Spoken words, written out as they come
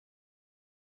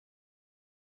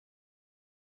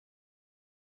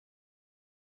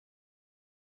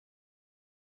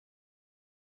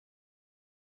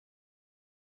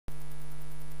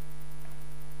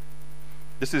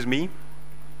This is me.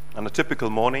 On a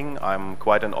typical morning, I'm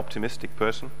quite an optimistic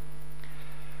person.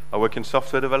 I work in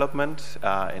software development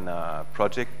in a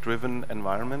project-driven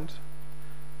environment.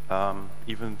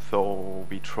 Even though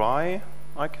we try,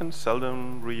 I can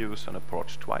seldom reuse an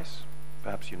approach twice.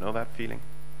 Perhaps you know that feeling.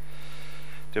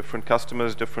 Different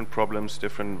customers, different problems,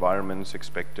 different environments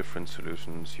expect different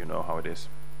solutions. You know how it is.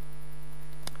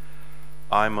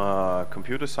 I'm a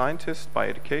computer scientist by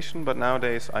education, but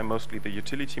nowadays I'm mostly the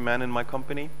utility man in my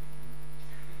company.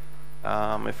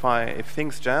 If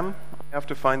things jam, I have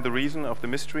to find the reason of the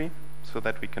mystery so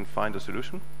that we can find a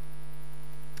solution.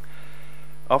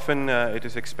 Often it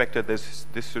is expected this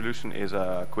solution is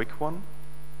a quick one,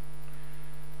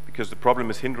 because the problem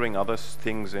is hindering other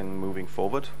things in moving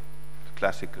forward.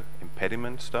 Classic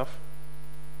impediment stuff.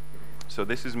 So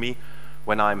this is me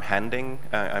when I'm handed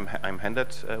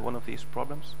one of these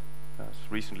problems. That's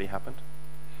recently happened.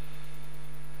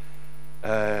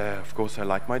 Of course, I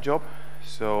like my job,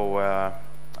 so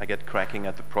I get cracking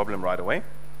at the problem right away.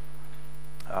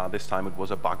 This time it was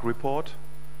a bug report,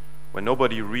 where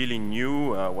nobody really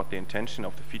knew what the intention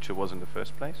of the feature was in the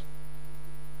first place.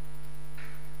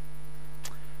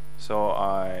 So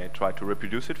I tried to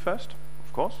reproduce it first,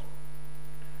 of course.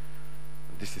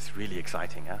 This is really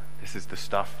exciting, huh? This is the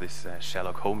stuff, this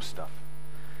Sherlock Holmes stuff.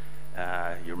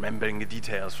 You're remembering the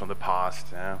details from the past,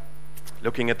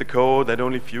 looking at the code that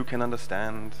only few can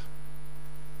understand.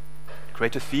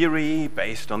 Create a theory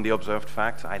based on the observed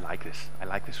facts. I like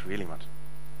this really much.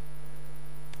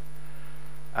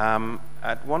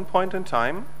 At one point in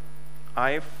time,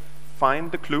 I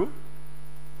find the clue,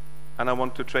 and I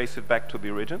want to trace it back to the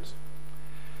origins.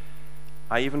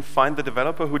 I even find the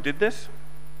developer who did this,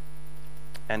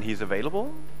 and he's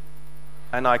available,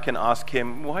 and I can ask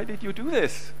him, why did you do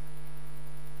this?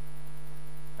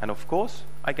 And of course,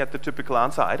 I get the typical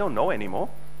answer, I don't know anymore,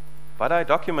 but I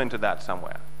documented that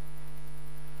somewhere.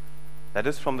 That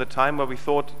is from the time where we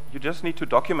thought, you just need to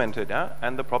document it,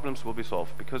 and the problems will be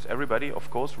solved, because everybody, of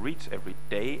course, reads every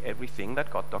day everything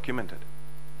that got documented.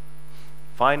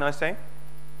 Fine, I say.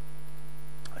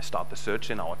 I start the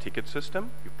search in our ticket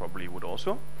system, you probably would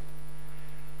also.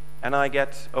 And I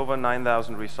get over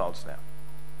 9,000 results there.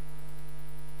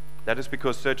 That is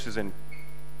because searches in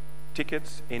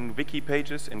tickets, in wiki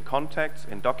pages, in contacts,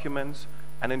 in documents,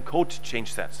 and in code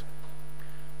change sets.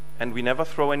 And we never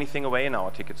throw anything away in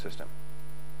our ticket system.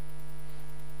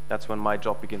 That's when my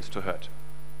job begins to hurt.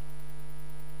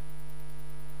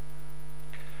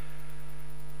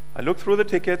 I look through the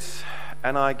tickets,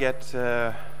 and I get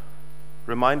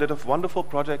reminded of wonderful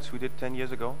projects we did 10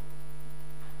 years ago.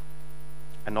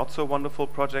 And not so wonderful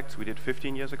projects we did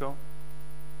 15 years ago.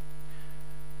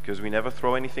 Because we never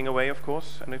throw anything away, of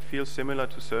course, and it feels similar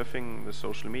to surfing the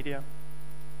social media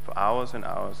for hours and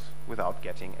hours without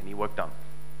getting any work done.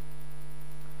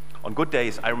 On good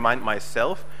days, I remind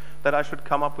myself that I should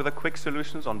come up with quick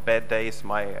solutions. On bad days,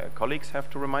 my colleagues have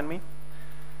to remind me.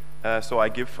 So I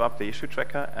give up the issue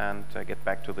tracker and get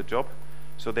back to the job.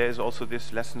 So there is also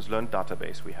this lessons learned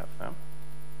database we have.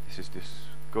 This is this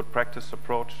good practice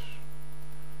approach.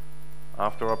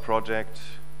 After a project,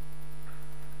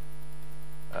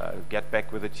 get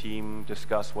back with the team,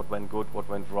 discuss what went good, what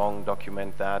went wrong,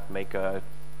 document that,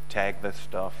 tag the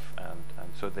stuff, and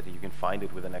so that you can find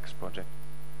it with the next project.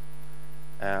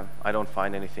 I don't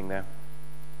find anything there.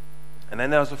 And then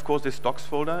there's, of course, this docs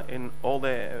folder in all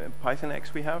the Python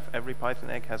eggs we have. Every Python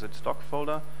egg has its doc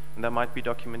folder, and there might be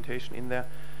documentation in there.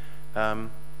 And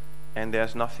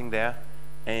there's nothing there.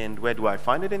 And where do I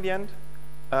find it in the end?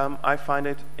 I find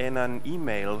it in an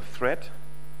email thread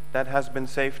that has been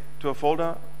saved to a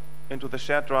folder into the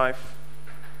shared drive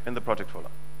in the project folder.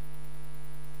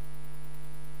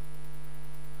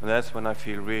 And that's when I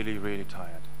feel really, really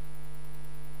tired.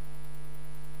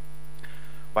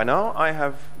 By now, I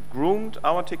have groomed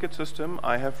our ticket system.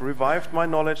 I have revived my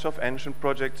knowledge of ancient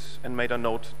projects and made a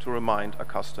note to remind a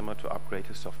customer to upgrade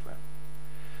his software.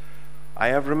 I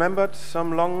have remembered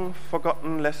some long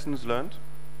forgotten lessons learned,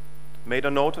 made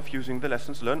a note of using the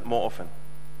lessons learned more often.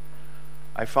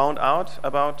 I found out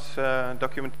about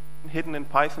documentation hidden in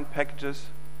Python packages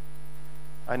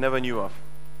I never knew of.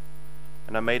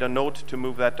 And I made a note to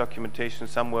move that documentation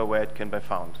somewhere where it can be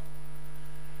found.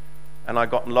 And I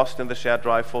got lost in the shared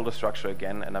drive folder structure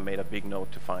again, and I made a big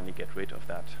note to finally get rid of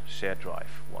that shared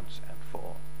drive once and for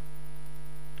all.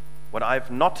 What I've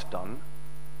not done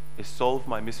is solve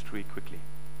my mystery quickly.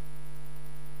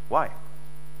 Why?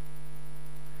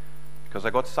 Because I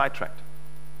got sidetracked.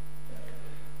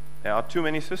 There are too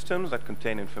many systems that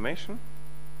contain information,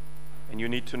 and you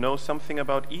need to know something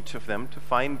about each of them to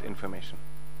find information.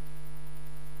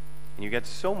 And you get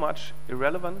so much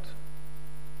irrelevant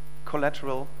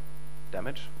collateral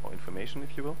damage, or information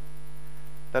if you will,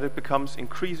 that it becomes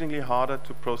increasingly harder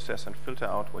to process and filter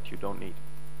out what you don't need.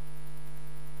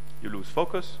 You lose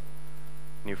focus,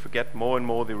 and you forget more and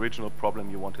more the original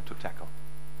problem you wanted to tackle.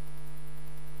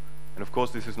 And of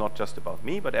course, this is not just about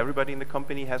me, but everybody in the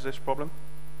company has this problem.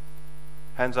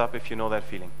 Hands up if you know that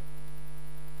feeling.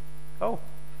 Oh,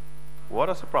 what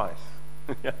a surprise.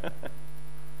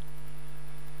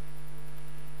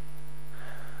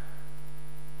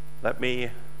 Let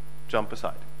me jump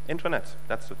aside. Intranets,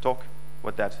 that's the talk,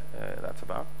 what that's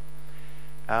about.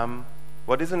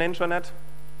 What is an intranet?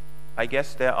 I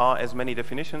guess there are as many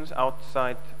definitions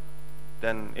outside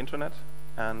than intranet,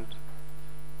 and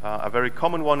a very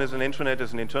common one is an intranet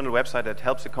is an internal website that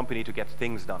helps a company to get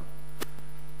things done.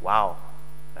 Wow.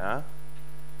 Yeah?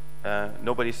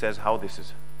 Nobody says how this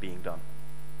is being done.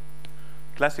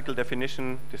 Classical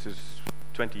definition, this is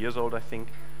 20 years old, I think,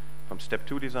 from Step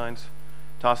 2 designs.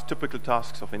 Typical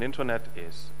tasks of an intranet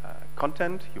is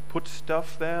content, you put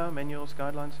stuff there, manuals,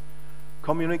 guidelines.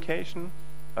 Communication,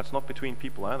 that's not between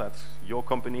people, that's your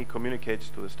company communicates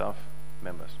to the staff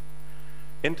members.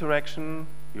 Interaction,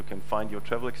 you can find your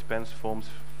travel expense forms,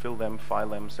 fill them, file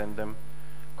them, send them.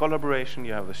 Collaboration,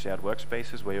 you have the shared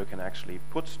workspaces where you can actually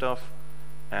put stuff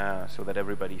so that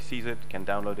everybody sees it, can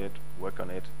download it, work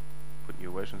on it, put new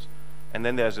versions. And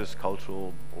then there's this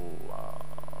cultural,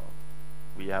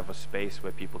 we have a space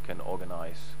where people can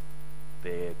organize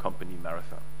their company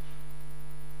marathon.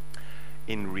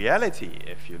 In reality,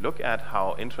 if you look at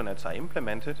how intranets are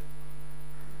implemented,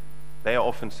 they are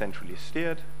often centrally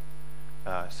steered.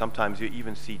 Sometimes you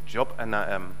even see job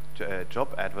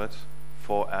adverts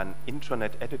for an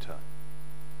intranet editor.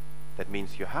 That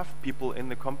means you have people in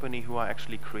the company who are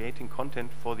actually creating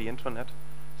content for the intranet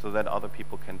so that other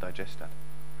people can digest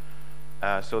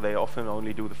that. So they often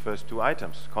only do the first two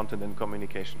items, content and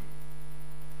communication.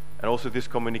 And also this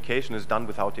communication is done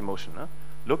without emotion.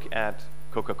 Look at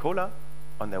Coca-Cola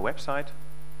on their website.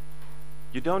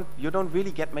 You don't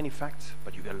really get many facts,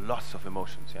 but you get lots of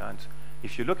emotions. Yeah? And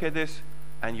if you look at this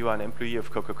and you are an employee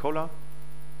of Coca-Cola,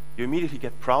 you immediately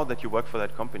get proud that you work for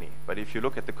that company. But if you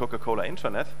look at the Coca-Cola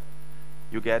intranet,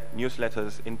 you get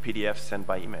newsletters in PDFs sent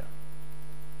by email.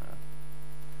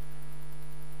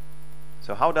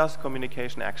 So how does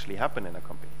communication actually happen in a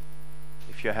company?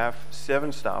 If you have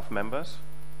 7 staff members,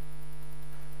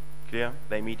 clear,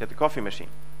 they meet at the coffee machine.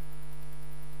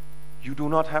 You do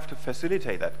not have to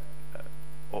facilitate that,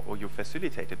 or you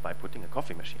facilitate it by putting a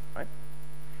coffee machine, right?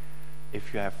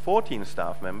 If you have 14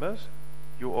 staff members,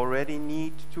 you already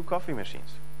need 2 coffee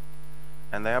machines.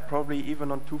 And they are probably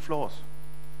even on 2 floors.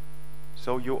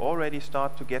 So you already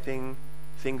start to getting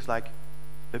things like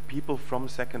the people from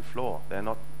second floor. They're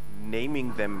not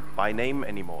naming them by name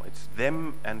anymore. It's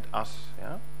them and us.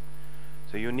 Yeah?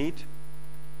 So you need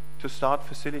to start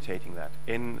facilitating that.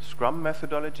 In Scrum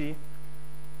methodology,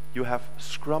 you have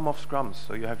Scrum of Scrums.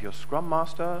 So you have your Scrum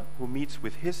Master who meets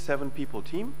with his 7-people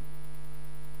team,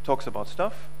 talks about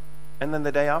stuff, and then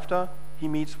the day after, he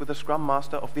meets with the Scrum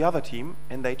Master of the other team,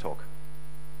 and they talk.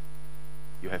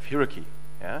 You have hierarchy.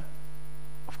 Yeah?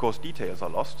 Of course, details are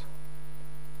lost.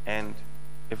 And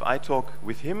if I talk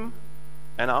with him,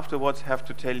 and afterwards have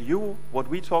to tell you what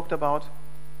we talked about,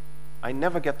 I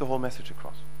never get the whole message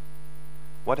across.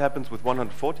 What happens with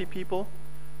 140 people?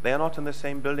 They are not in the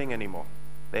same building anymore.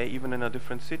 They're even in a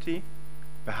different city,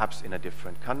 perhaps in a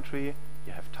different country.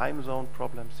 You have time zone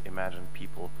problems. Imagine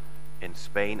people in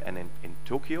Spain and in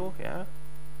Tokyo.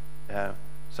 Yeah?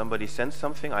 Somebody sends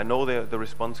something. I know the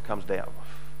response comes there.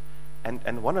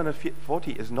 And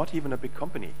 140 is not even a big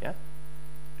company. Yeah?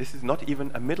 This is not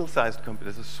even a middle-sized company.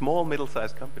 This is a small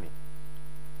middle-sized company.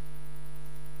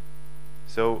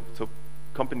 So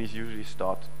companies usually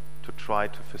start to try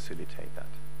to facilitate that.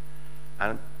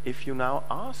 And if you now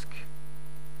ask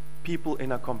people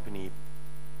in a company,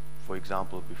 for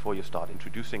example, before you start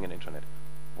introducing an intranet,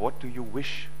 what do you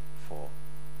wish for?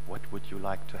 What would you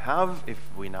like to have if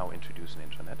we now introduce an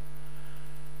intranet?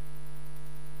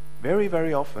 Very,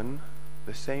 very often,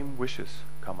 the same wishes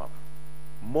come up.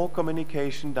 More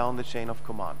communication down the chain of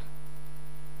command.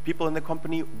 People in the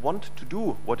company want to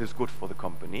do what is good for the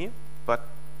company, but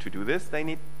to do this, they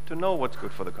need to know what's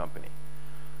good for the company.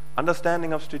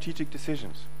 Understanding of strategic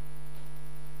decisions.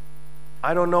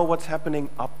 I don't know what's happening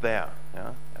up there.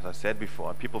 Yeah? As I said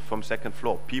before, people from second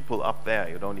floor, people up there.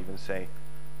 You don't even say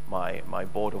my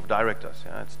board of directors.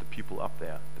 Yeah? It's the people up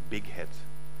there, the big heads.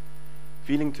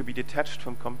 Feeling to be detached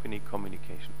from company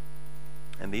communication.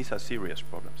 And these are serious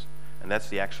problems. And that's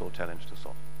the actual challenge to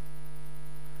solve.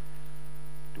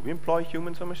 Do we employ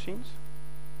humans or machines?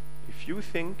 If you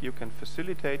think you can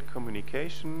facilitate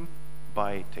communication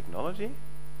by technology,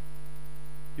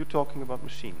 you're talking about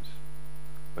machines,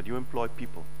 but you employ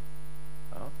people.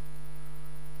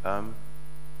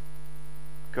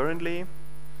 Currently,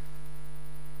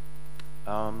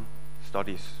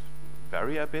 studies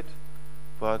vary a bit,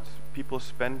 but people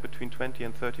spend between 20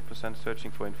 and 30%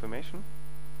 searching for information.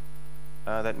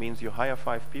 That means you hire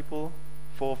 5 people,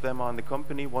 4 of them are in the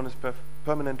company, 1 is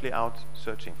permanently out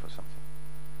searching for something.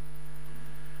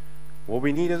 What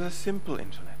we need is a simple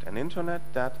intranet, an intranet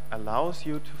that allows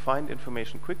you to find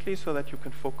information quickly so that you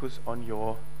can focus on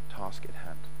your task at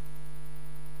hand.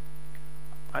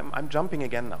 I'm jumping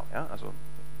again now, yeah? Also,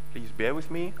 please bear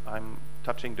with me. I'm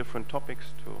touching different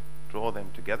topics to draw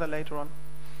them together later on.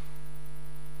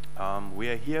 We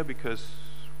are here because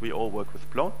we all work with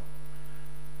Plone.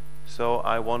 So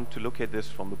I want to look at this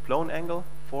from the Plone angle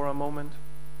for a moment.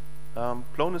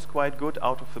 Plone is quite good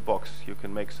out of the box. You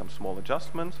can make some small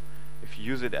adjustments. If you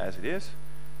use it as it is,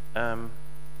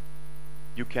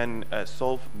 you can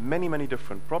solve many, many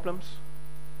different problems.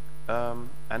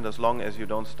 And as long as you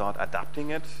don't start adapting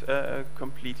it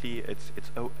completely, it's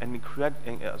an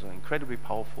incredibly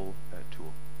powerful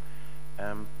tool.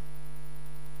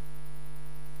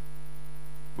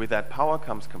 With that power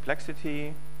comes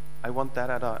complexity. I want that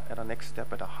at a next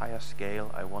step, at a higher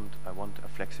scale. I want a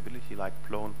flexibility like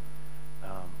Plone,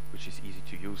 which is easy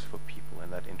to use for people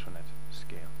in that intranet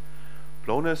scale.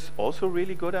 Plone is also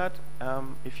really good at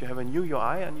if you have a new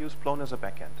UI and use Plone as a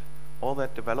backend. All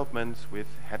that developments with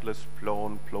headless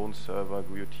Plone, Plone server,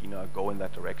 Guillotina go in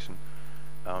that direction.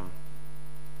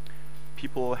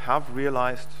 People have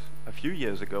realized a few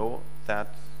years ago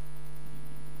that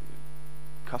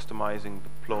customizing the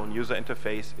Plone user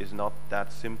interface is not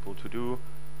that simple to do,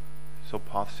 so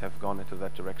paths have gone into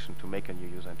that direction to make a new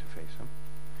user interface.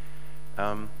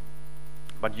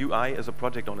 But UI is a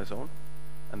project on its own,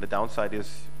 and the downside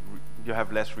is you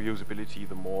have less reusability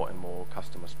the more and more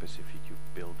customer specific you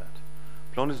build that.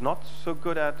 Plone is not so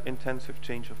good at intensive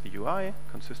change of the UI,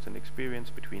 consistent experience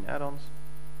between add-ons.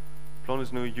 Plone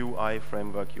is new UI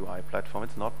framework, UI platform.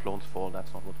 It's not Plone's fault.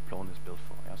 That's not what Plone is built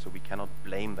for. Yeah? So we cannot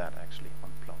blame that actually on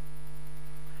Plone.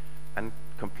 And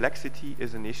complexity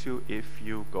is an issue if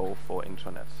you go for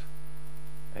intranets.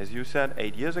 As you said,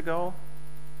 8 years ago,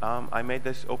 I made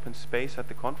this open space at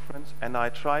the conference, and I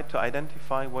tried to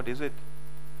identify what is it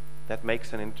that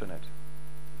makes an intranet.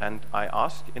 And I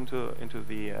asked into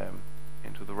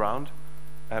the round,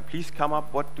 please come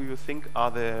up, what do you think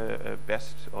are the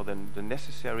best or the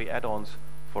necessary add-ons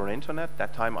for an intranet?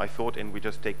 That time I thought we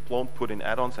just take Plone, put in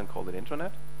add-ons and call it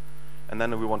intranet. And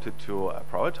then we wanted to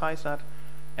prioritize that.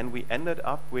 And we ended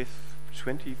up with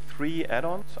 23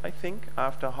 add-ons, I think,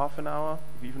 after half an hour,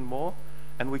 even more.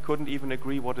 And we couldn't even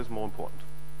agree what is more important.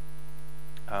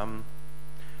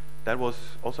 That was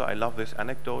also, I love this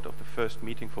anecdote of the first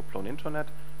meeting for Ploneintranet,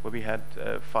 where we had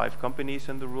 5 companies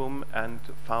in the room and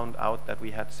found out that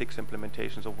we had 6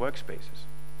 implementations of workspaces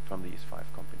from these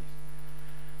 5 companies.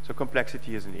 So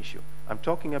complexity is an issue. I'm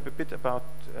talking a bit about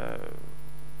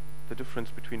the difference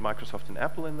between Microsoft and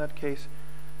Apple in that case,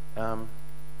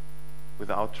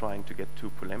 without trying to get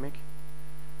too polemic.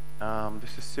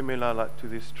 This is similar to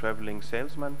this traveling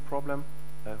salesman problem.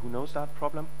 Who knows that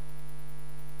problem?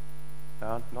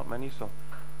 Not many. So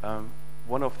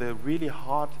one of the really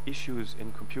hard issues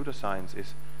in computer science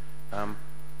is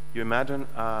you imagine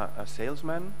a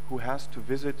salesman who has to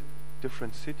visit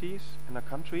different cities in a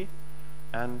country,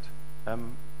 and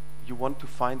you want to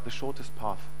find the shortest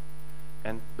path.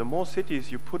 And the more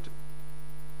cities you put,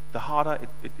 the harder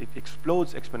it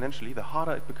explodes exponentially, the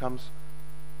harder it becomes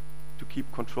to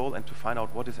keep control and to find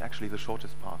out what is actually the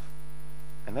shortest path.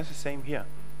 And that's the same here.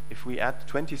 If we add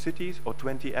 20 cities or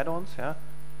 20 add-ons, yeah,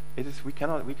 we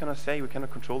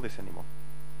cannot control this anymore.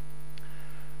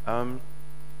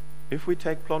 If we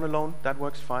take Plone alone, that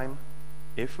works fine.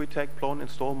 If we take Plone,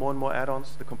 install more and more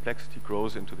add-ons, the complexity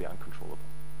grows into the uncontrollable.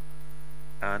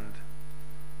 And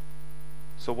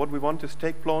so what we want is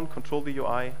take Plone, control the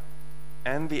UI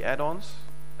and the add-ons,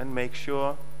 and make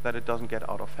sure that it doesn't get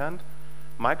out of hand.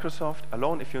 Microsoft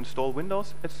alone, if you install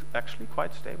Windows, it's actually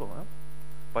quite stable. Huh?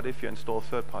 But if you install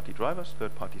third-party drivers,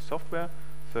 third-party software,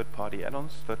 third-party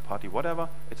add-ons, third-party whatever,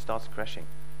 it starts crashing.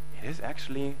 It is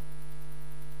actually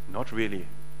not really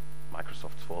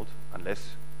Microsoft's fault,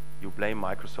 unless you blame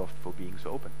Microsoft for being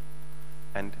so open.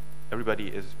 And everybody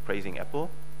is praising Apple,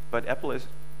 but Apple is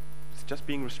just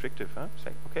being restrictive. Huh?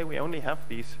 Saying, okay, we only have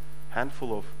these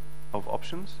handful of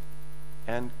options,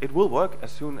 and it will work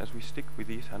as soon as we stick with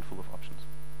these handful of options.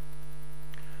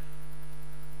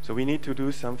 So we need to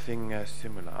do something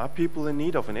similar. Are people in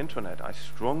need of an intranet? I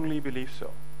strongly believe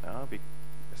so,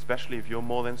 especially if you're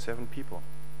more than 7 people.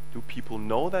 Do people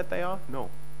know that they are? No.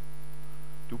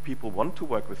 Do people want to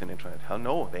work with an intranet? Hell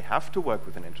no, they have to work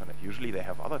with an intranet. Usually they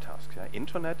have other tasks. Yeah?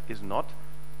 Intranet is not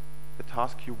the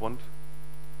task you want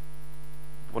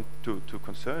to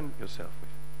concern yourself with.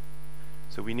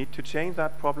 So we need to change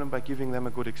that problem by giving them a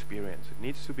good experience. It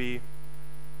needs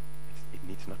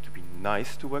not to be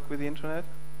nice to work with the intranet.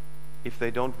 If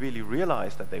they don't really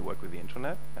realize that they work with the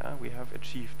intranet, we have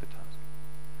achieved the task.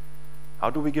 How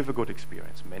do we give a good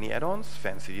experience? Many add-ons,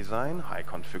 fancy design, high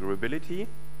configurability?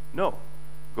 No.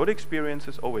 Good experience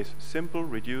is always simple,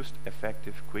 reduced,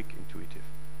 effective, quick, intuitive.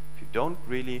 If you don't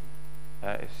really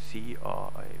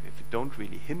if it don't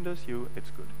really hinders you,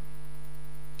 it's good.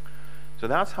 So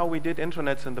that's how we did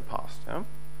intranets in the past. Yeah?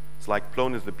 It's like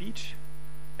Plone is the beach,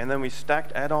 and then we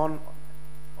stacked add-on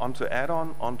onto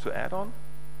add-on onto add-on.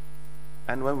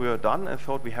 And when we were done and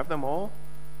thought we have them all,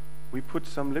 we put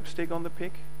some lipstick on the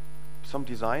pig, some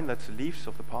design that's the leaves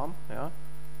of the palm, yeah,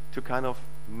 to kind of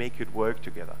make it work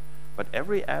together. But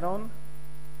every add-on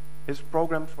is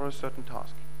programmed for a certain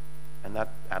task. And that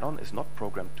add-on is not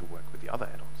programmed to work with the other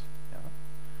add-ons. Yeah?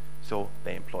 So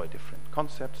they employ different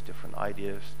concepts, different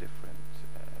ideas, different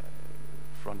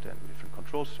front-end, different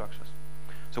control structures.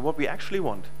 So what we actually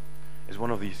want is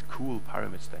one of these cool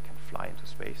pyramids that can fly into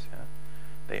space. Yeah?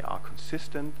 They are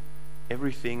consistent,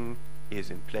 everything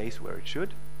is in place where it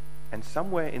should, and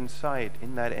somewhere inside,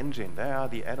 in that engine, there are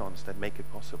the add-ons that make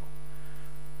it possible.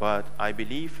 But I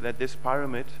believe that this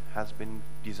pyramid has been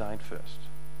designed first,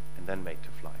 and then made to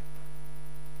fly.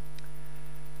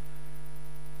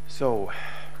 So,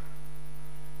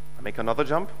 I make another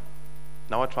jump.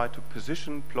 Now I try to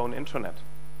position Ploneintranet.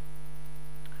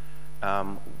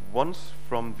 Once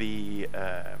from the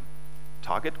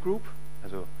target group,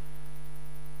 also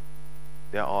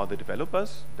there are the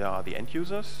developers, there are the end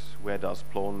users, where does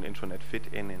Ploneintranet fit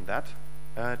in that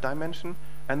dimension,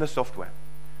 and the software.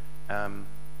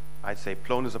 I'd say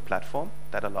Plone is a platform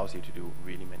that allows you to do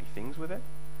really many things with it.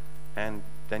 And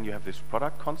then you have this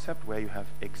product concept where you have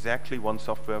exactly one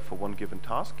software for one given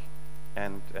task,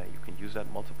 and you can use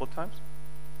that multiple times.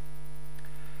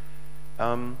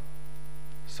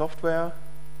 Software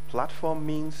platform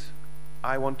means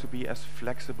I want to be as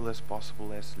flexible as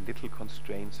possible, as little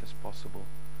constraints as possible.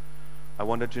 I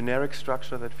want a generic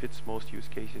structure that fits most use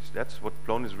cases. That's what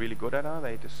Plone is really good at.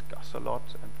 They discuss a lot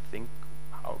and think,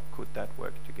 how could that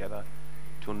work together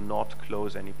to not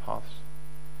close any paths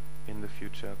in the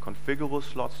future? Configurable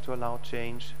slots to allow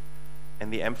change,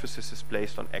 and the emphasis is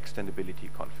placed on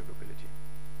extendability, configurability.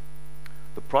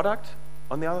 The product,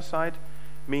 on the other side,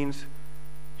 means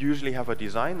you usually have a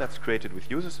design that's created with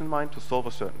users in mind to solve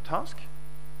a certain task,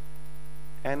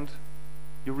 and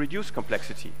you reduce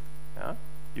complexity. Yeah?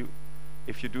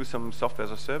 If you do some software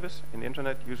as a service in the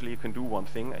internet, usually you can do one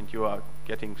thing, and you are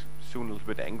getting soon a little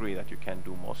bit angry that you can't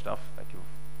do more stuff that you've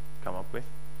come up with.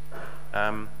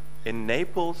 In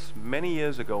Naples, many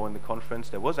years ago in the conference,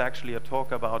 there was actually a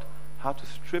talk about how to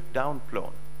strip down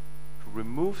Plone, to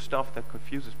remove stuff that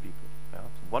confuses people. Yeah?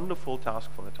 It's a wonderful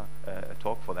task for the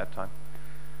talk for that time.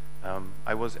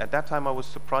 At that time I was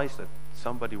surprised that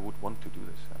somebody would want to do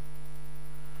this.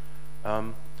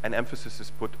 Yeah? An emphasis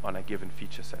is put on a given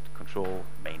feature set, control,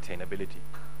 maintainability.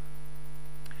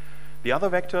 The other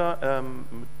vector,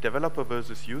 developer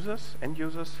versus users, end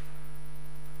users.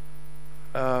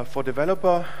 For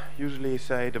developer, usually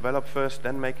say develop first,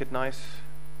 then make it nice.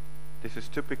 This is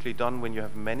typically done when you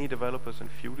have many developers and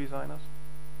few designers.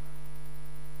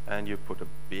 And you put a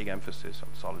big emphasis on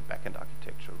solid backend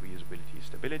architecture, reusability,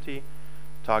 stability.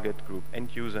 Target group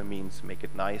end user means make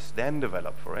it nice, then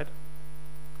develop for it.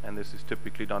 And this is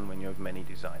typically done when you have many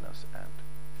designers and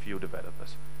few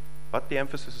developers. But the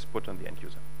emphasis is put on the end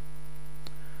user.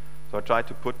 So I try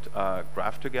to put a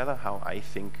graph together, how I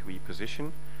think we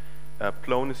position.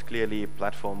 Plone is clearly a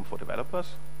platform for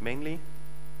developers, mainly,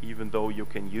 even though you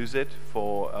can use it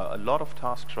for a lot of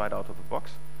tasks right out of the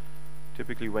box.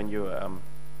 Typically, when you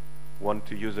want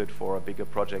to use it for a bigger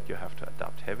project, you have to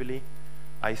adapt heavily.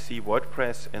 I see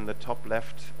WordPress in the top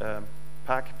left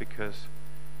pack because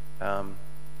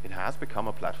it has become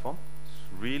a platform.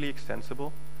 It's really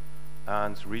extensible,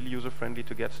 and it's really user-friendly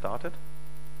to get started.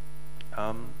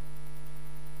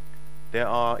 There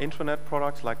are intranet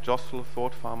products like Jostle,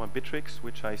 Thought Farmer, Bittrex,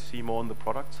 which I see more on the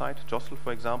product side. Jostle,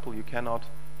 for example,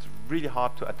 it's really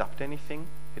hard to adapt anything.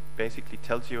 It basically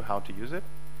tells you how to use it,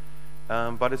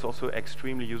 but it's also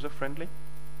extremely user-friendly.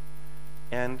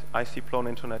 And I see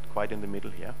Ploneintranet quite in the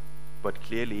middle here, but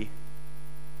clearly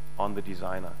on the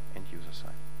designer and user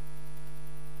side.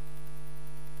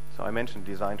 So I mentioned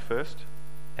design first,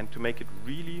 and to make it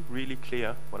really, really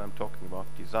clear what I'm talking about,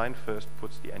 design first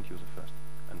puts the end user first.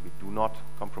 And we do not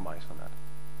compromise on that.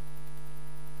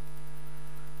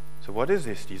 So what is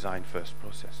this design first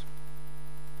process?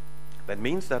 That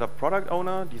means that a product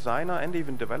owner, designer, and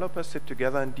even developer sit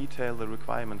together and detail the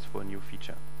requirements for a new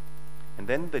feature. And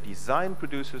then the design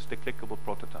produces the clickable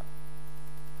prototype.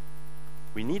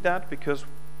 We need that because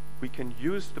we can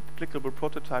use the clickable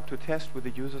prototype to test with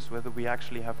the users whether we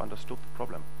actually have understood the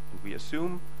problem. And we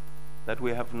assume that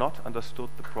we have not understood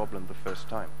the problem the first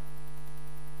time.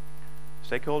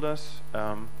 Stakeholders,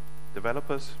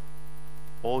 developers,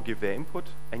 all give their input,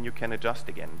 and you can adjust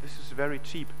again. This is very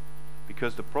cheap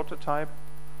because the prototype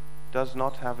does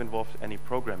not have involved any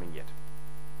programming yet.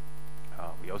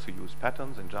 We also use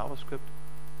patterns in JavaScript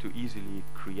to easily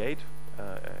create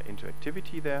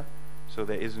interactivity there, so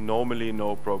there is normally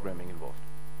no programming involved.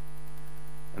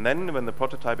 And then when the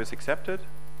prototype is accepted,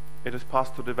 it is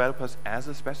passed to developers as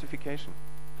a specification.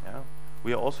 Yeah?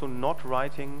 We are also not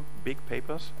writing big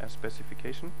papers as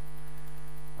specification.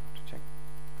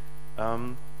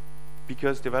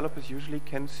 Because developers usually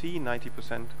can see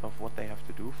 90% of what they have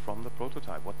to do from the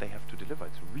prototype, what they have to deliver.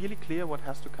 It's really clear what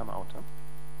has to come out.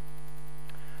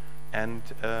 And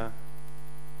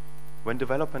when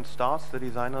development starts, the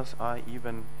designers are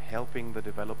even helping the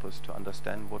developers to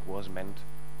understand what was meant.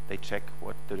 They check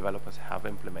what the developers have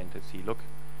implemented. See, look,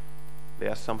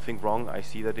 there's something wrong. I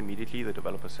see that immediately. The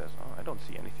developer says, oh, I don't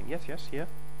see anything. Yes, yes, here.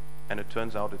 And it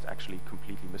turns out it's actually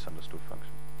completely misunderstood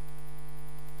function.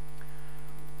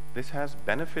 This has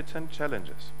benefits and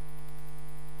challenges.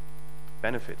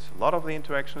 Benefits. A lot of the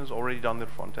interaction is already done in the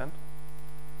front end.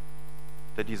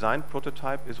 The design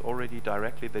prototype is already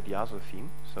directly the Diazo theme.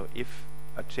 So if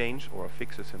a change or a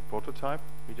fix is in prototype,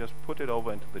 we just put it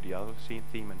over into the Diazo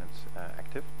theme and it's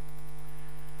active.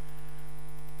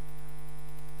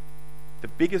 The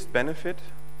biggest benefit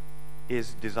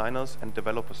is designers and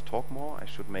developers talk more. I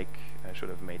should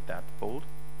have made that bold.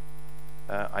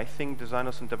 I think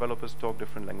designers and developers talk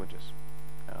different languages.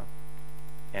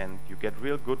 And you get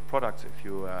real good products if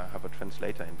you have a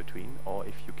translator in between, or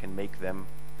if you can make them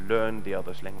learn the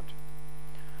other's language.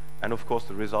 And of course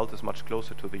the result is much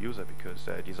closer to the user because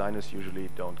designers usually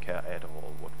don't care at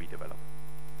all what we develop.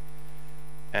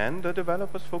 And the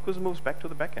developer's focus moves back to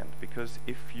the backend, because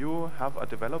if you have a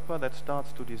developer that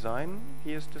starts to design,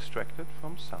 he is distracted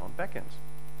from sound backends.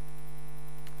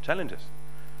 Challenges.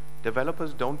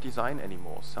 Developers don't design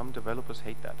anymore. Some developers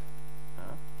hate that.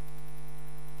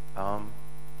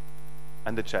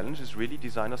 And the challenge is really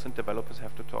designers and developers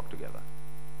have to talk together.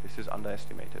 This is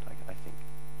underestimated, I think.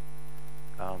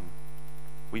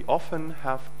 We often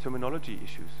have terminology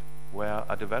issues where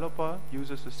a developer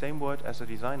uses the same word as a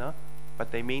designer,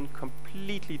 but they mean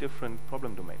completely different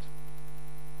problem domains.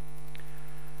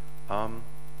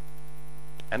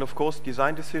 And of course,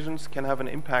 design decisions can have an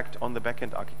impact on the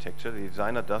backend architecture. The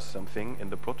designer does something in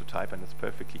the prototype and it's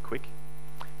perfectly quick.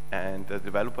 And the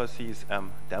developer sees,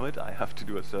 damn it, I have to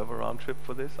do a server round trip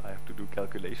for this. I have to do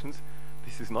calculations.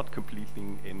 This is not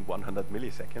completing in 100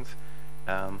 milliseconds.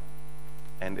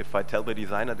 And if I tell the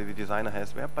designer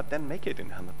has, well, but then make it in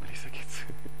 100 milliseconds.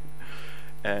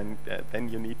 And then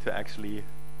you need to actually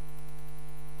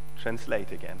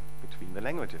translate again between the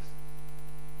languages.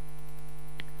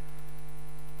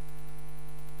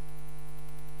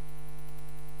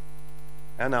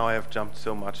 And now I have jumped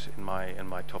so much in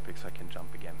my topics, I can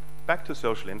jump again. Back to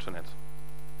social intranets.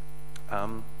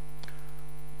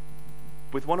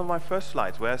 With one of my first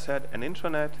slides where I said an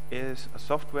intranet is a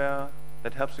software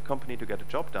that helps the company to get a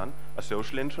job done, a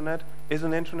social intranet is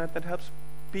an intranet that helps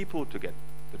people to get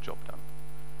the job done.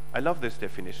 I love this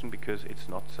definition because it's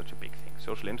not such a big thing.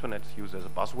 Social intranets used as a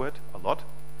buzzword a lot,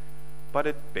 but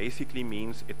it basically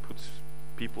means it puts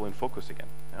people in focus again.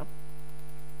 Yeah?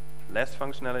 Less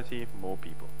functionality, more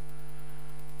people.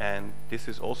 And this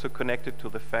is also connected to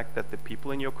the fact that the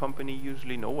people in your company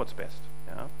usually know what's best.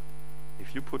 Yeah?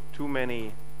 If you put too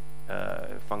many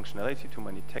functionality, too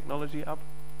many technology up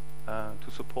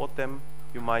to support them,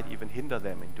 you might even hinder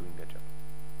them in doing their job.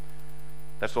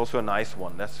 That's also a nice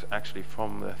one. That's actually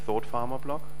from the Thought Farmer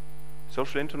blog.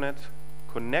 Social intranets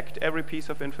connect every piece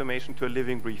of information to a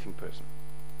living, breathing person.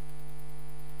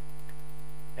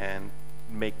 And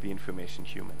make the information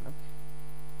human. No?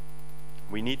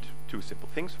 We need two simple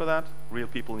things for that. Real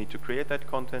people need to create that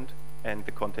content, and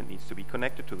the content needs to be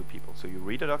connected to the people. So you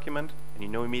read a document, and you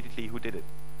know immediately who did it.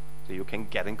 So you can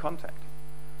get in contact.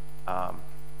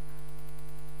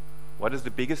 What is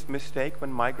the biggest mistake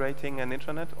when migrating an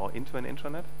intranet or into an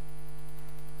intranet?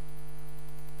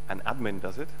 An admin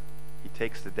does it. He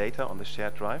takes the data on the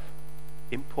shared drive,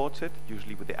 imports it,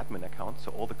 usually with the admin account,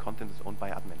 so all the content is owned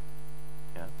by admin.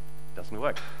 Yeah? Doesn't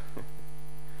work.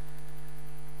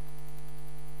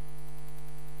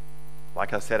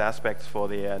 Like I said, aspects for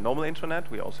the normal intranet.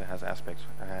 We also have aspects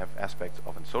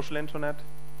of a social intranet.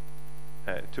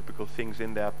 Typical things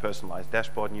in there: personalized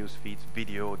dashboard, news feeds,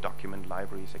 video, document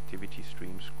libraries, activity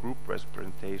streams, group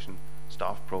representation,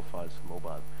 staff profiles,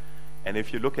 mobile. And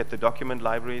if you look at the document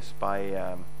libraries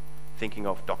by thinking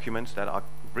of documents that are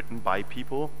written by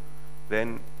people,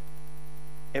 then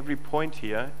every point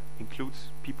here includes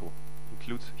people,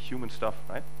 includes human stuff,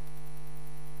 right?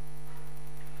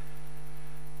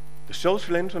 The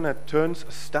social intranet turns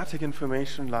a static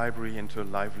information library into a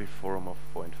lively forum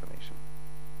for information.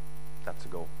 That's the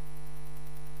goal.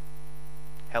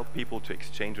 Help people to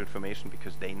exchange information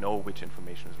because they know which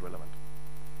information is relevant.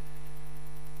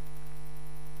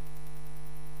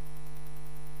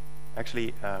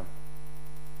 Actually,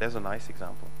 there's a nice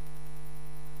example.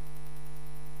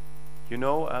 You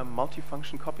know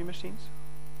multifunction copy machines?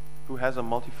 Who has a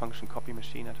multifunction copy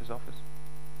machine at his office?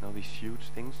 You know these huge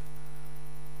things?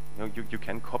 You know, you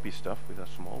can copy stuff with a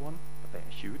small one, but they're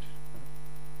huge.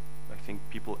 I think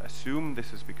people assume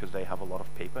this is because they have a lot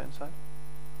of paper inside.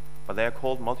 But they are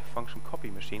called multifunction copy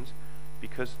machines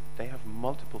because they have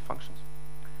multiple functions.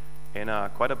 In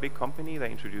quite a big company, they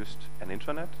introduced an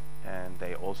intranet, and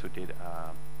they also did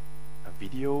a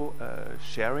video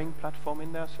sharing platform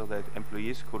in there so that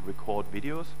employees could record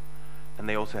videos. And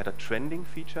they also had a trending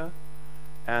feature.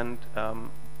 And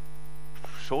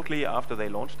shortly after they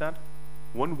launched that,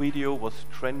 one video was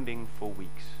trending for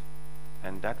weeks.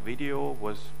 And that video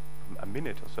was a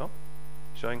minute or so,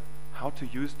 showing how to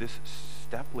use this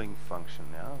stapling function,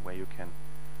 where you can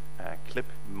clip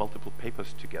multiple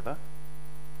papers together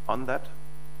on that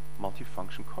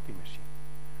multifunction copy machine.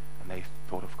 And they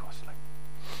thought, of course, like,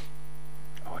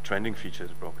 our trending feature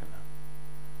is broken.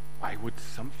 Why would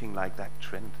something like that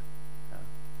trend?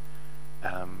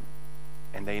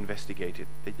 And they investigated.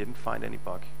 They didn't find any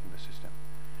bug in the system.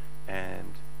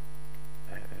 And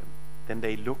then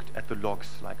they looked at the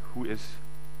logs, like who is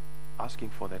asking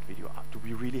for that video. Do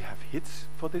we really have hits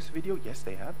for this video? Yes,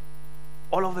 they had.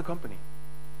 All over the company,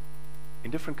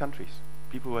 in different countries,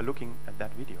 people were looking at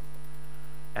that video.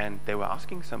 And they were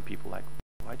asking some people, like,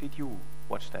 why did you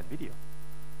watch that video?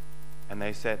 And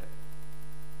they said,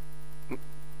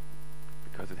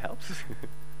 because it helps.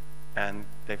 And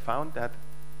they found that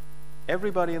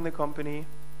everybody in the company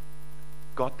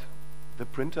got the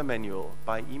printer manual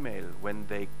by email when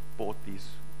they bought these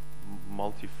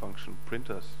multifunction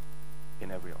printers in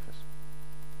every office.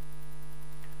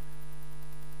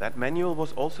 That manual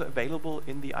was also available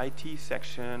in the IT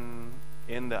section,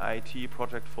 in the IT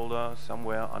project folder,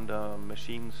 somewhere under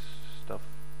machines stuff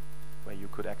where you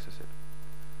could access it.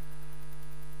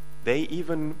 They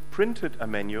even printed a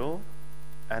manual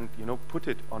and put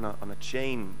it on a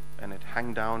chain, and it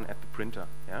hung down at the printer,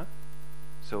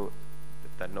 so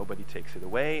that nobody takes it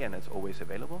away and it's always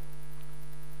available.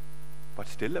 But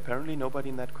still, apparently nobody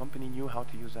in that company knew how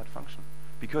to use that function.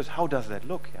 Because how does that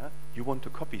look? You want to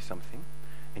copy something,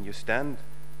 and you stand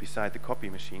beside the copy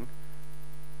machine,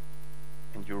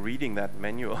 and you're reading that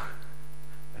manual,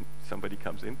 and somebody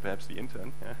comes in, perhaps the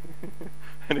intern,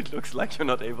 and it looks like you're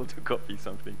not able to copy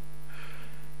something.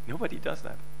 Nobody does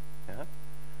that.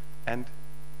 And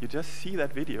you just see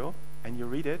that video, and you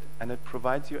read it, and it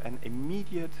provides you an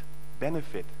immediate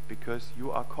benefit because you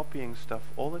are copying stuff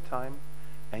all the time,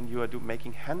 and you are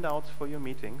making handouts for your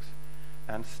meetings,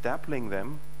 and stapling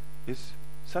them is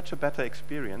such a better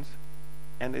experience,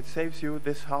 and it saves you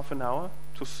this half an hour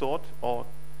to sort or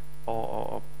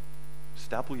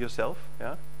staple yourself.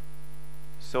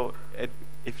 So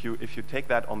if you take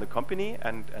that on the company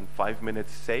and 5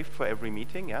 minutes saved for every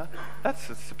meeting, that's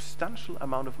a substantial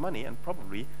amount of money, and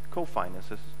probably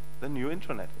co-finances the new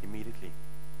intranet immediately.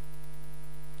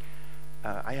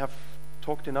 I have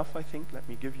talked enough, I think. Let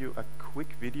me give you a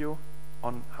quick video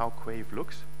on how Quave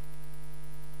looks.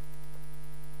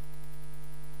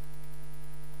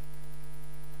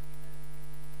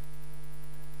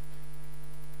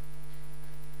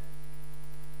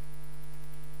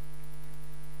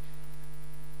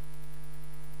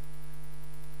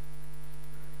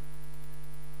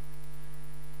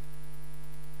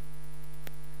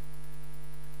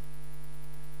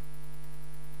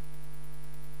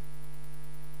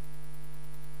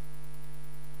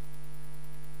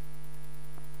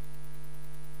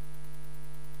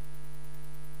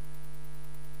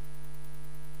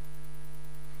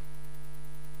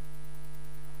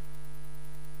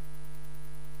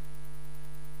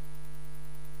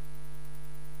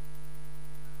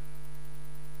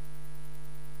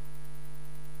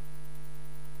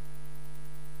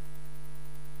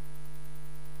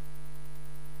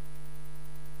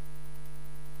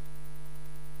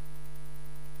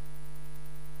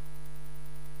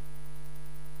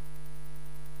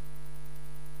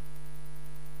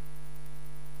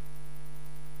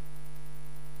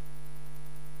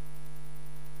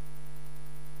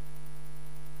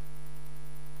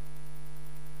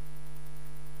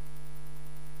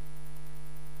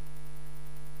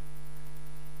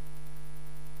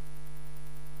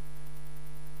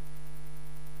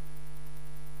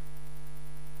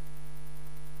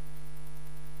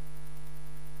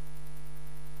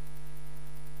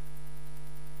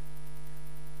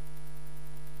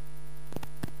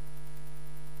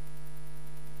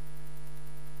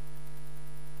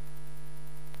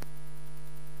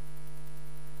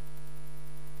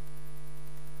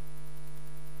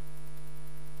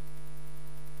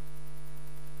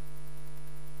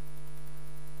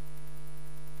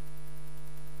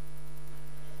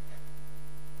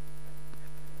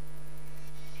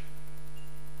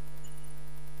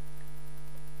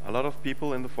 A lot of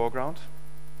people in the foreground.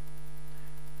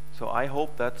 So I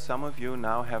hope that some of you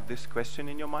now have this question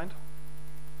in your mind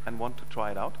and want to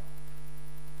try it out.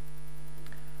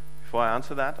 Before I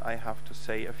answer that, I have to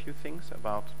say a few things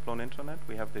about Ploneintranet.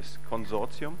 We have this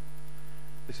consortium.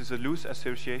 This is a loose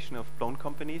association of Plone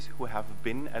companies who have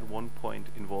been at one point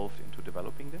involved into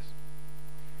developing this.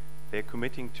 They're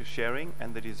committing to sharing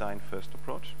and the design-first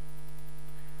approach.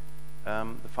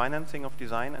 The financing of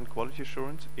design and quality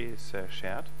assurance is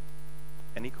shared.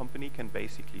 Any company can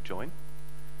basically join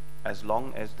as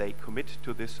long as they commit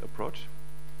to this approach.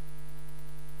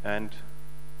 And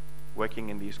working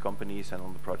in these companies and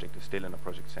on the project is still in a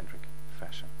project-centric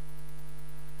fashion.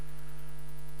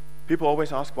 People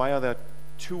always ask, why are there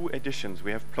two editions?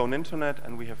 We have Ploneintranet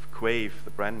and we have Quave,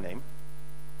 the brand name.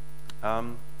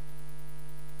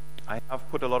 I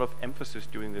have put a lot of emphasis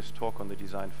during this talk on the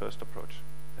design-first approach.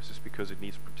 This is because it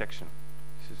needs protection.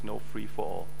 This is no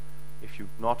free-for-all. If you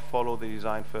not follow the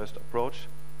design-first approach,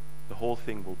 the whole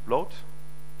thing will bloat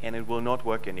and it will not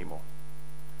work anymore.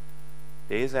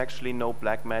 There is actually no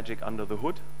black magic under the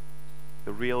hood.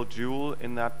 The real jewel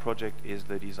in that project is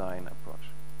the design approach.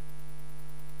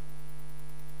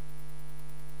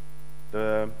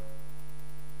 The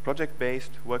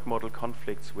project-based work model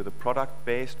conflicts with a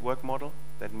product-based work model.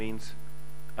 That means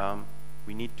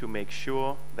we need to make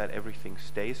sure that everything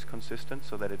stays consistent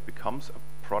so that it becomes a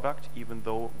product even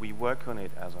though we work on it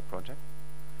as a project.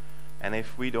 And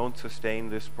if we don't sustain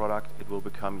this product, it will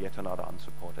become yet another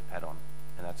unsupported add-on.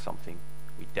 And that's something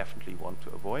we definitely want to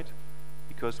avoid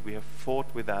because we have fought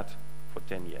with that for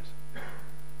 10 years.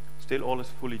 Still all is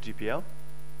fully GPL.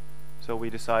 So we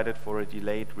decided for a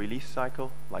delayed release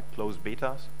cycle, like closed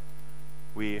betas.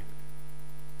 We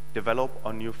develop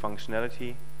on new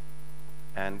functionality,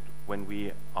 and when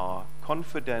we are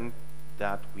confident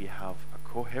that we have a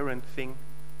coherent thing,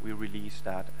 we release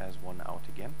that as one out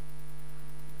again.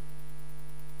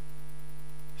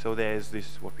 So there is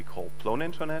this, what we call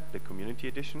Ploneintranet, the community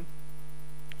edition.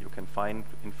 You can find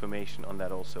information on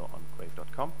that also on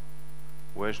quave.com.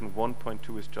 Version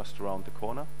 1.2 is just around the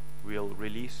corner. We'll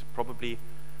release probably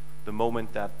the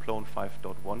moment that Plone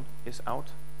 5.1 is out.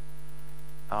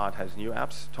 It has new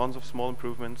apps, tons of small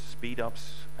improvements, speed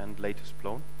ups, and latest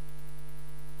Plone.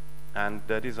 And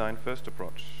the design-first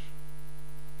approach.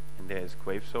 And there is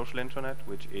Quave Social Intranet,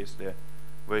 which is the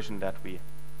version that we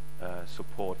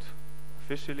support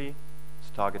officially. It's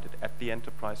targeted at the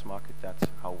enterprise market. That's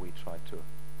how we try to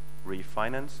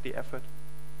refinance the effort.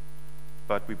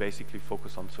 But we basically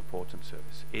focus on support and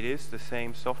service. It is the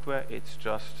same software, it's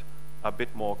just a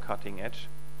bit more cutting edge.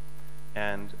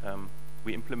 And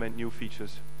we implement new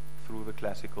features through the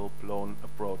classical Plone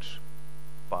approach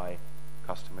by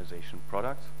customization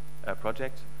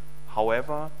projects.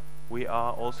 However, we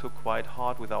are also quite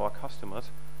hard with our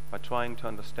customers by trying to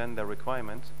understand their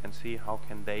requirements and see how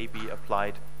can they be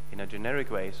applied in a generic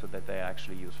way so that they are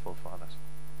actually useful for others.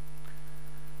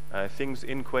 Things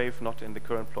in Quave, not in the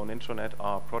current Ploneintranet,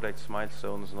 are products,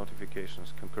 milestones,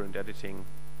 notifications, concurrent editing.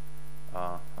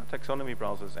 Our taxonomy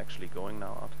browser is actually going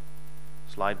now out.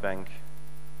 Slide bank,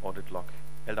 audit log.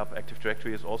 LDAP Active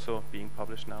Directory is also being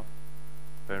published now.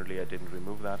 Apparently I didn't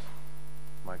remove that.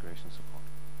 Migration support.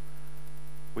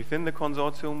 Within the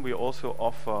consortium we also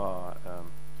offer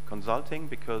consulting,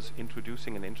 because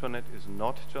introducing an intranet is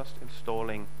not just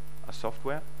installing a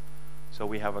software. So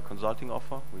we have a consulting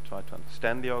offer. We try to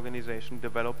understand the organization,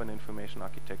 develop an information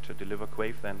architecture, deliver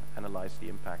Quave, then analyze the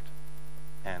impact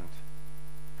and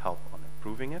help on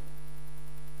improving it.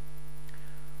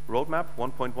 Roadmap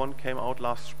 1.1 came out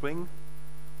last spring.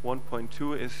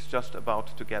 1.2 is just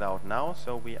about to get out now,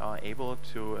 so we are able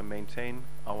to maintain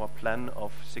our plan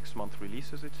of 6-month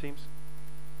releases, it seems.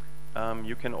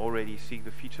 You can already see the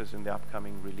features in the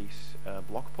upcoming release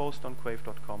blog post on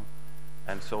quave.com.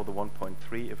 And so the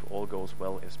 1.3, if all goes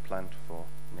well, is planned for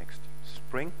next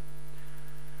spring.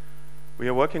 We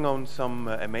are working on some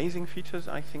amazing features,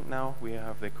 I think now. We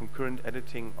have the concurrent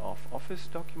editing of Office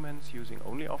documents using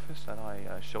only Office that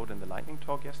I showed in the lightning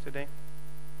talk yesterday.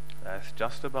 That's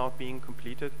just about being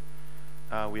completed.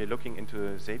 We are looking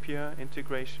into Zapier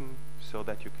integration so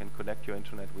that you can connect your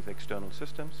intranet with external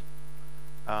systems.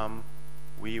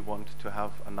 We want to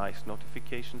have a nice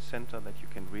notification center that you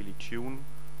can really tune,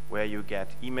 where you get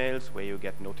emails, where you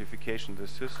get notifications to the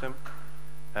system,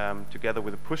 together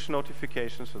with a push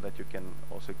notification so that you can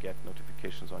also get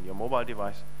notifications on your mobile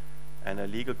device, and a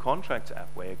legal contracts app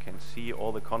where you can see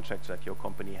all the contracts that your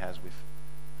company has with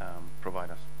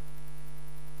providers.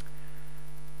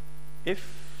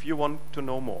 If you want to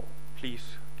know more, please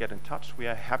get in touch. We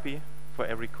are happy for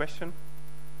every question.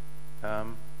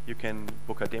 You can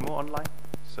book a demo online,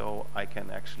 so I can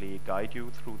actually guide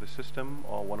you through the system,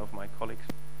 or one of my colleagues.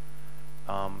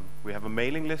 We have a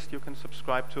mailing list you can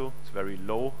subscribe to. It's a very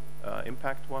low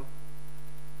impact one.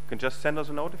 You can just send us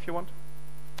a note if you want.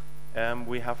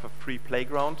 We have a free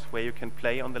playground where you can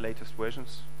play on the latest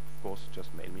versions. Of course,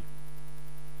 just mail me.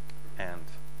 And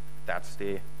that's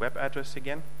the web address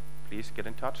again. Please get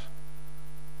in touch.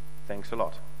 Thanks a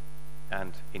lot.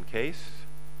 And in case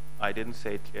I didn't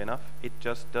say it clear enough, it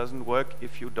just doesn't work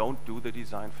if you don't do the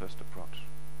design first approach.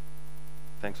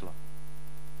 Thanks a lot.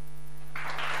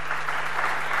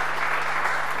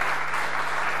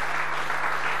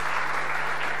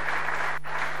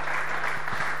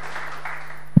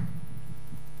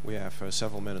 We have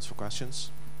several minutes for questions.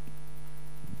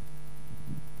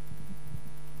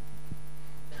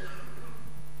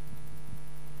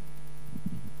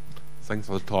 Thanks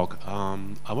for the talk.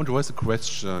 I want to raise a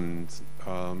question.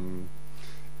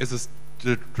 Is this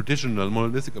the traditional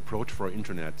monolithic approach for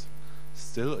intranet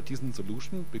still a decent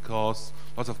solution? Because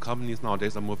lots of companies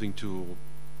nowadays are moving to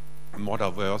a more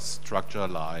diverse structure,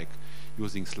 like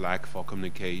using Slack for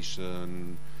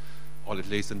communication, or at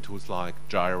least in tools like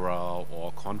Jira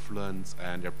or Confluence,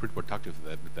 and they're pretty productive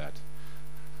with that.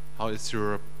 How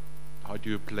do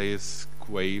you place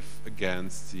Quave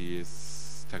against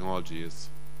these technologies?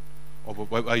 Or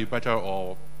are you better,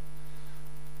 or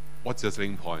what's your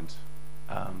selling point?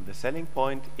 The selling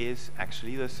point is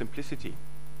actually the simplicity.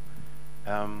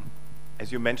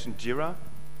 As you mentioned Jira,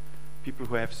 people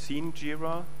who have seen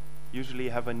Jira usually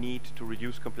have a need to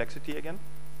reduce complexity again.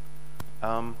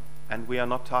 And we are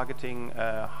not targeting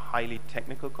highly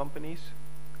technical companies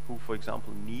who, for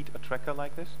example, need a tracker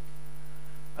like this.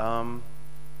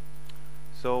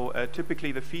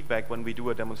 Typically the feedback when we do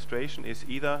a demonstration is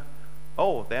either,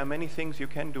 oh, there are many things you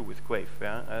can do with Quave,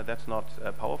 yeah? That's not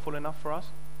powerful enough for us.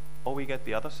 Or we get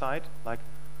the other side, like,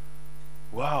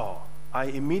 wow, I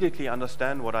immediately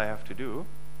understand what I have to do.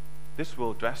 This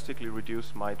will drastically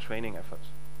reduce my training efforts.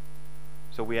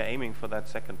 So we are aiming for that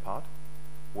second part,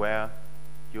 where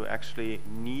you actually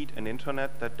need an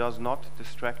intranet that does not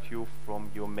distract you from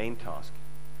your main task.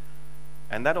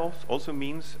 And that also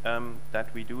means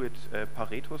that we do it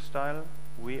Pareto style.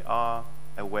 We are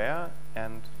aware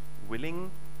and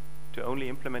willing to only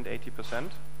implement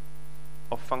 80%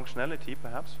 of functionality,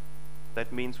 perhaps.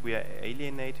 That means we are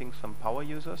alienating some power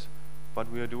users,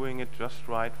 but we are doing it just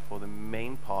right for the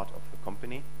main part of the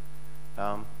company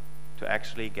to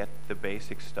actually get the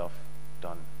basic stuff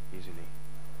done easily.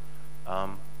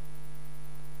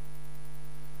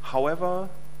 However,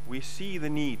 we see the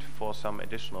need for some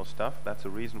additional stuff. That's the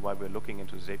reason why we're looking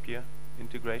into Zapier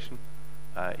integration.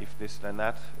 If this then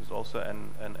that is also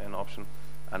an option,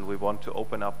 and we want to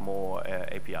open up more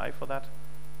API for that.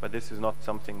 But this is not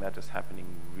something that is happening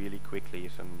really quickly,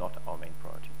 so not our main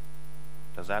priority.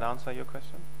 Does that answer your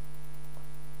question?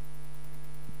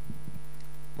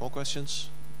 More questions?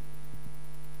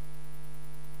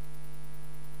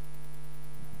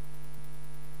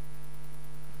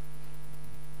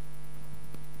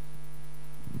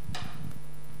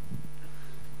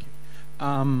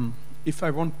 If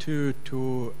I want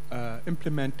to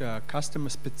implement a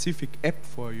customer-specific app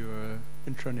for your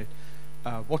intranet,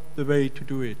 what's the way to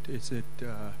do it? Is it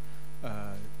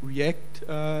React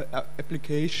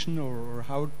application, or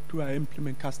how do I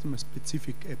implement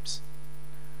customer-specific apps?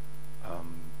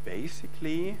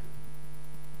 Basically,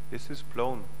 this is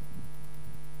Plone.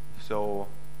 So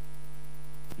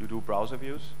you do browser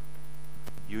views.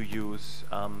 You use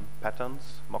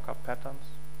patterns, mock-up patterns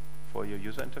for your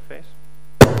user interface.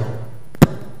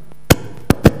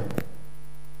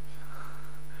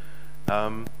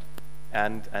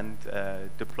 And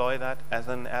deploy that as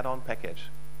an add-on package.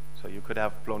 So you could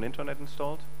have Ploneintranet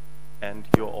installed and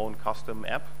your own custom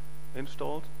app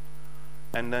installed,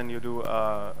 and then you do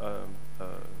a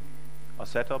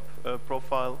setup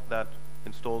profile that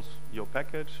installs your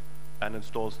package and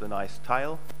installs the nice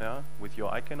tile, yeah, with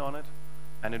your icon on it,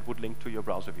 and it would link to your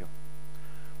browser view.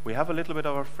 We have a little bit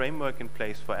of a framework in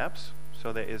place for apps.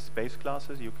 So there is base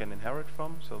classes you can inherit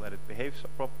from so that it behaves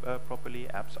properly.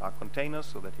 Apps are containers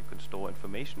so that you can store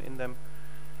information in them.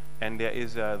 And there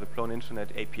is the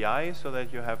Ploneintranet API so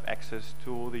that you have access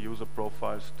to the user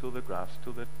profiles, to the graphs,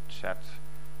 to the chat,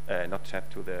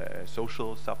 to the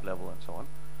social sub-level and so on.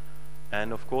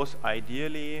 And of course,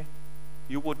 ideally,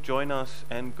 you would join us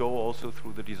and go also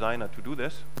through the designer to do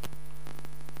this,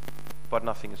 but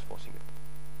nothing is forcing it.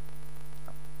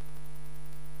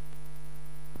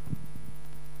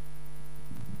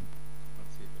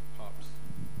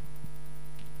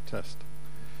 Test.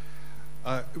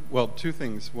 Well, two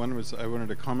things. One was I wanted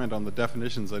to comment on the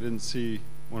definitions. I didn't see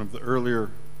one of the earlier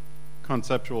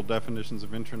conceptual definitions of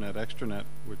intranet, extranet,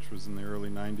 which was in the early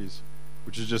 90s,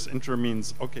 which is just intra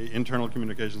means, okay, internal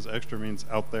communications, extra means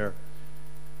out there.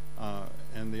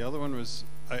 And the other one was,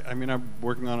 I mean, I'm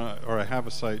working on I have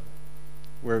a site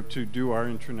where to do our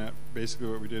intranet, basically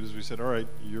what we did is we said, all right,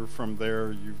 you're from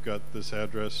there, you've got this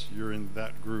address, you're in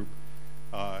that group,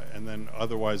 and then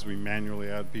otherwise we manually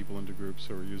add people into groups,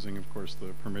 so we're using, of course,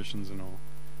 the permissions and all.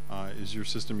 Is your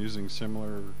system using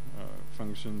similar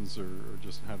functions, or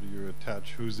just how do you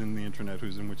attach who's in the intranet,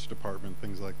 who's in which department,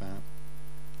 things like that?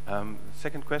 The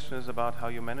second question is about how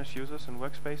you manage users and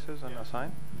workspaces and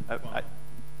assign.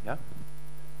 Yeah?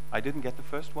 I didn't get the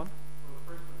first one. Well,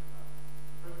 the first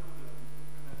one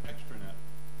is intranet, extranet.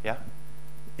 Yeah?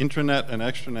 Intranet and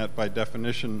extranet, by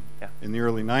definition, in the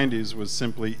early 90s, was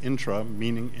simply intra,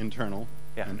 meaning internal,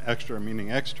 and extra, meaning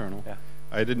external. Yeah.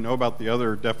 I didn't know about the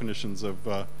other definitions of,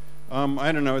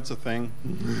 I don't know, it's a thing.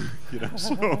 You know,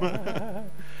 so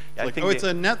it's like, oh, it's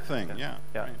a net thing. Yeah.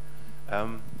 Right.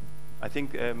 I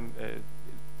think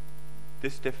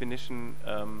this definition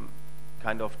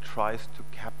kind of tries to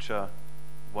capture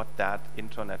what that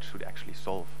intranet should actually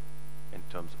solve in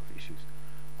terms of issues.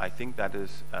 I think that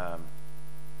is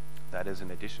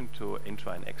an addition to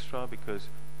intra and extra, because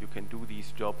you can do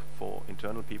these jobs for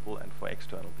internal people and for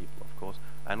external people, of course.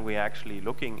 And we're actually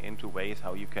looking into ways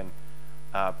how you can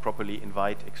properly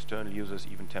invite external users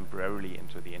even temporarily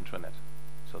into the intranet,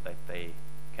 so that they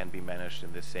can be managed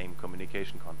in the same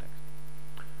communication context.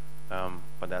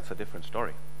 But that's a different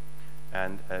story.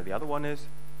 And the other one is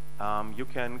you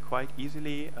can quite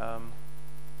easily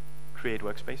create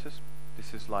workspaces.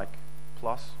 This is like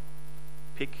plus,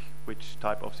 pick which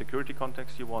type of security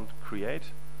context you want,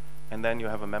 create, and then you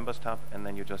have a members tab, and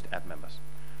then you just add members.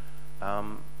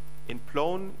 In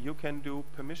Plone, you can do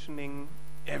permissioning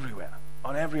everywhere,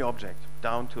 on every object,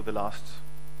 down to the last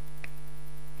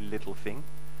little thing.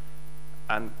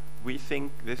 And we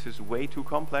think this is way too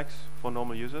complex for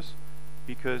normal users,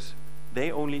 because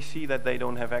they only see that they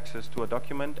don't have access to a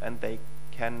document, and they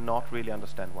cannot really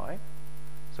understand why.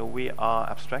 So we are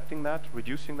abstracting that,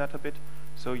 reducing that a bit.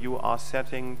 So you are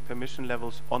setting permission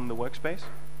levels on the workspace.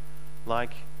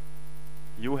 Like,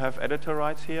 you have editor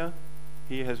rights here,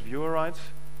 he has viewer rights,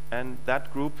 and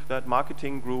that group, that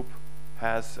marketing group,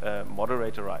 has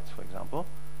moderator rights, for example.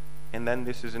 And then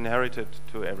this is inherited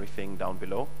to everything down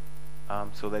below,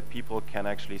 so that people can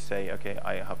actually say, okay,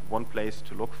 I have one place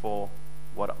to look for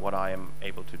what I am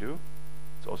able to do.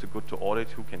 It's also good to audit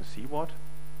who can see what.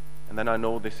 And then I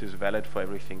know this is valid for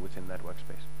everything within that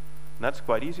workspace. And that's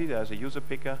quite easy. There's a user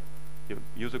picker,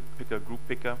 group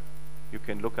picker. You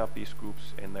can look up these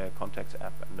groups in the contacts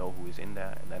app and know who is in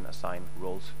there, and then assign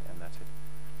roles, and that's it.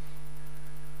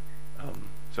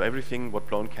 So everything what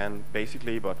Plone can,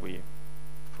 basically, but we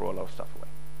throw a lot of stuff away.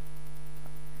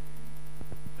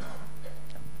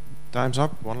 Time's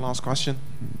up. One last question.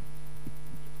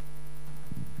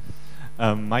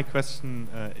 My question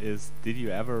is, did you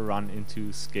ever run into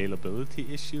scalability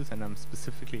issues? And I'm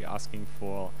specifically asking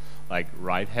for like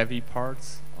write-heavy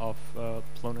parts of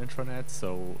Ploneintranet.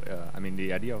 So, I mean,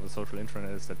 the idea of a social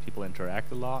intranet is that people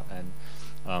interact a lot, and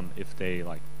if they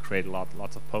like create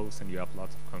lots of posts, and you have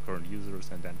lots of concurrent users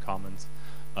and then comments,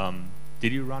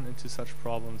 did you run into such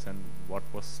problems? And what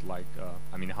was like?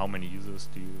 I mean, how many users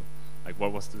do you like?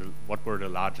 What were the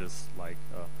largest like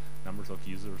numbers of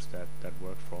users that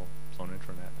worked for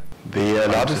Ploneintranet? The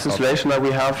largest installation that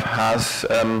we have has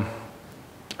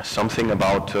something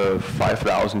about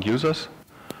 5,000 users.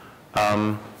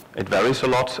 It varies a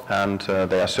lot, and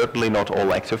they are certainly not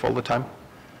all active all the time.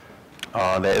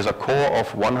 There is a core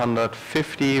of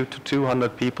 150 to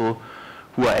 200 people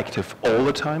who are active all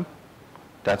the time.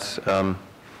 That's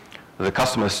the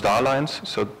customer Starlines,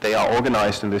 so they are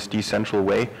organized in this decentral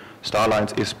way.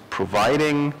 Starlines is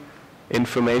providing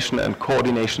information and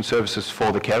coordination services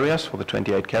for the carriers, for the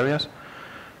 28 carriers.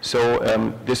 So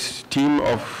this team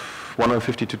of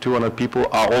 150 to 200 people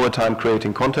are all the time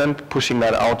creating content, pushing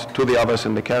that out to the others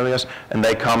in the carriers, and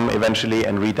they come eventually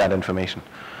and read that information.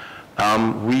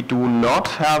 We do not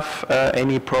have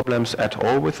any problems at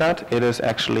all with that. It is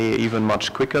actually even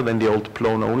much quicker than the old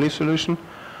Plone-only solution.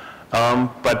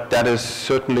 But that is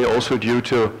certainly also due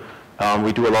to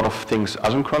we do a lot of things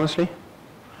asynchronously.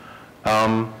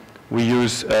 We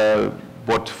use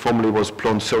what formerly was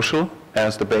Plone Social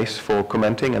as the base for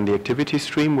commenting and the activity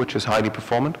stream, which is highly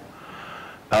performant.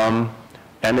 And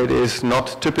it is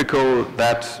not typical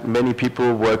that many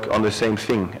people work on the same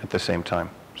thing at the same time.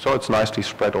 So it's nicely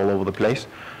spread all over the place.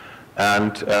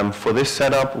 And for this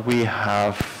setup, we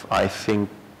have, I think,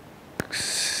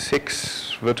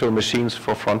 6 virtual machines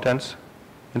for front ends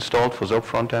installed, for SOAP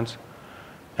front ends,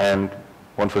 and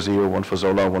one for Zero, one for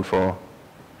Zola, one for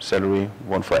Celery,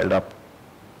 one for LDAP,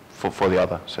 for the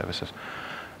other services.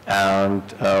 And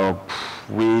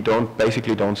we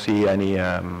basically don't see any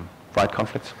write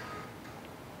conflicts.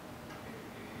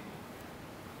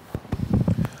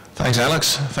 Thanks,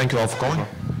 Alex. Thank you all for coming.